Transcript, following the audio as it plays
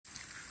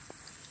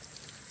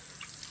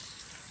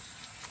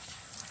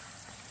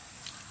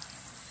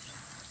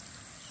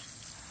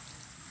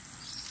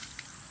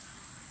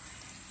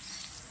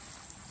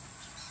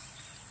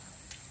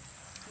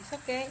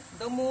Okay,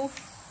 don't move.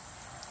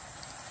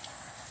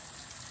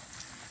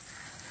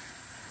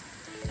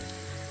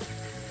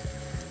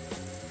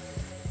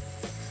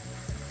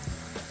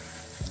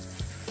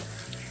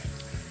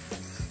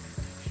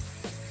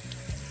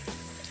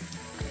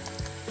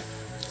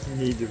 You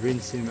need to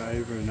rinse him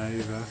over and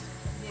over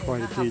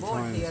quite a few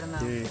times, yeah,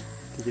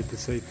 to get the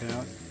soup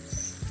out.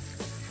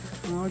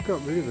 Oh, I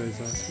got rid of those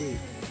last week.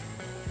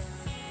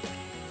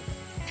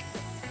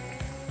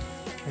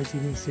 As you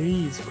can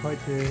see, he's quite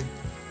a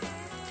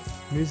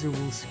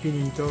miserable,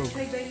 skinny dog.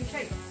 Shake, baby,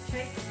 shake,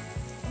 shake.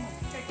 Come on,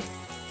 shake.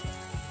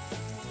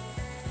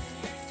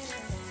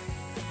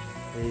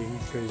 Yeah,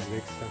 he's got his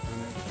legs stuck on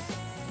it.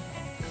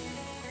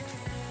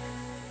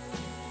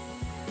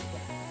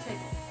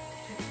 Shake,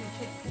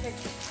 shake, shake,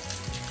 shake.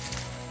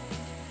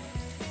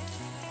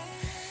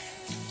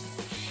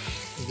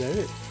 Is that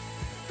it?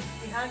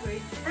 You hungry?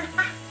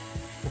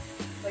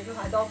 But you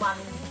don't mind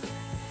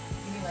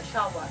giving a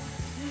shower.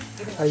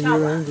 Are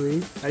you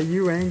angry? Are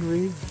you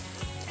angry?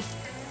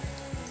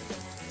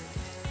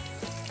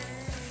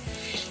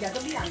 Yeah,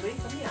 don't be angry,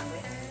 don't be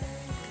angry.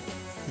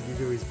 Did you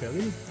do his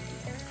belly?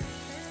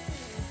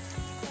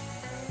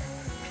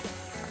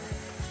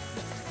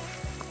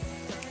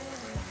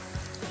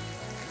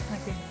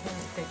 Okay,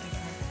 take it.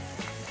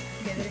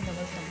 Get it in the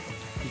motion.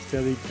 His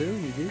belly too,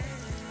 you did?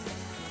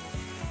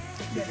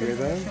 His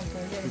river?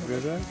 His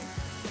river?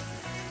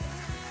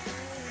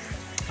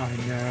 I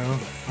know,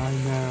 I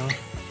know.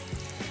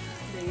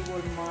 They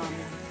were mom.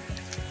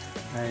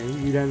 Hey,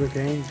 you don't look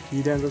angry,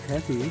 you don't look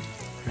happy,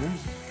 huh?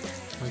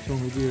 What's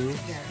wrong with you?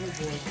 Yeah, good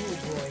boy, good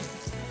boy.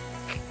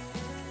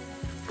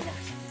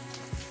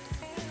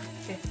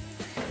 Okay.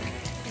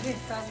 Okay,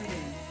 stop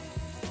eating.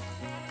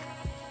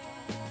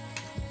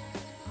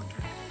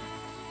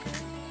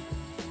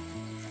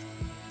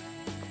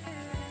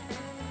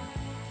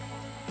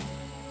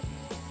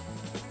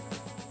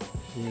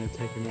 You're gonna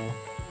take him off.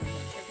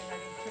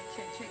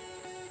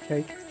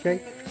 Shake, Shake,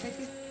 shake, shake,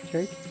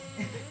 shake.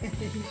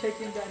 He's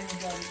shaking down his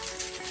body.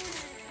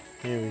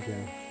 There we go.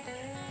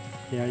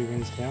 See how you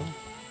rinse his towel?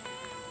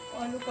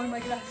 Oh, look on my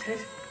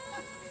glasses.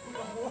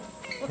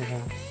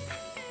 Yeah.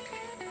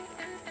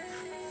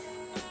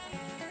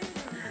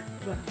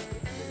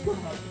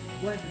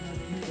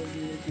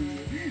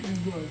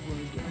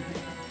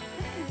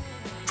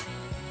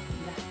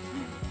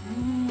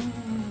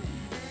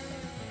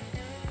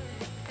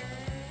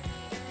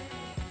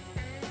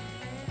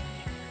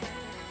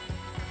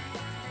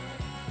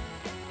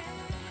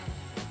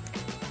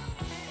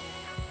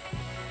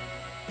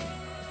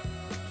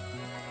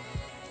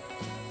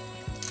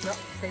 No,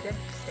 stay there,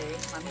 stay.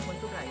 Mommy want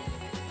to ride.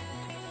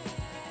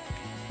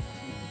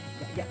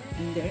 Yeah,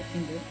 in there,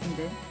 in there, in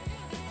there.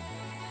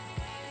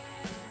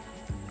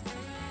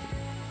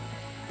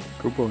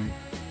 Good boy.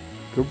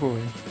 Good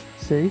boy.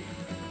 See?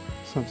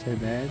 It's not so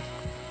bad.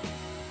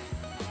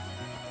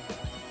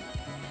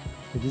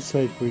 This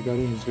soap we got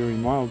in is very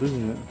mild,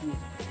 isn't it?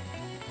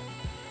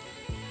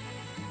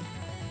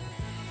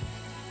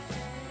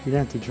 You don't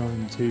have to dry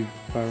them too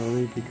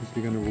thoroughly because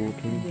we're going to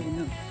walk in. Yeah,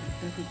 no.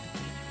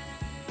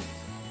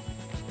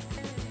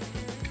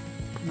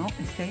 No,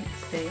 stay,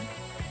 stay.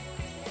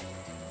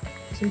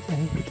 It's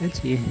okay, but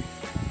that's you.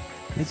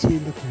 That's you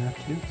looking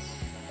after you.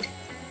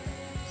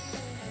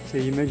 So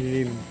you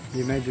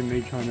imagine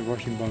me trying to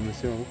wash him by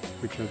myself,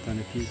 which I've done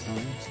a few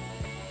times.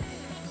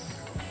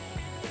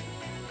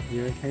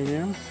 You okay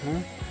now?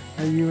 Huh?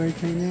 Are you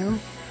okay now?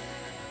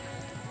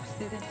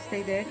 Stay there,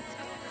 stay there.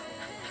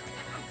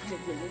 Baby,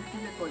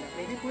 put a collar,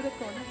 baby, put a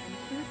collar,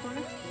 baby,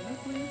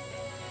 put a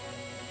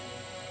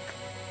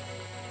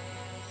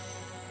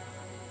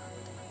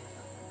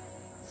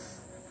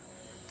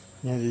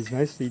Now there's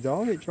mostly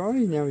dry. Now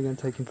we're going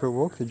to take him for a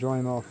walk to dry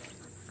him off.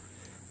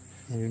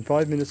 And in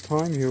 5 minutes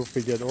time he'll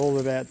forget all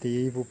about the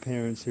evil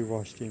parents who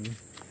washed him.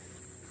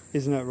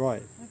 Isn't that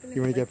right?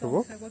 You want to go for a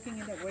walk? I'm walking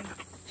in that way.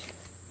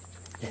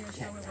 Yeah.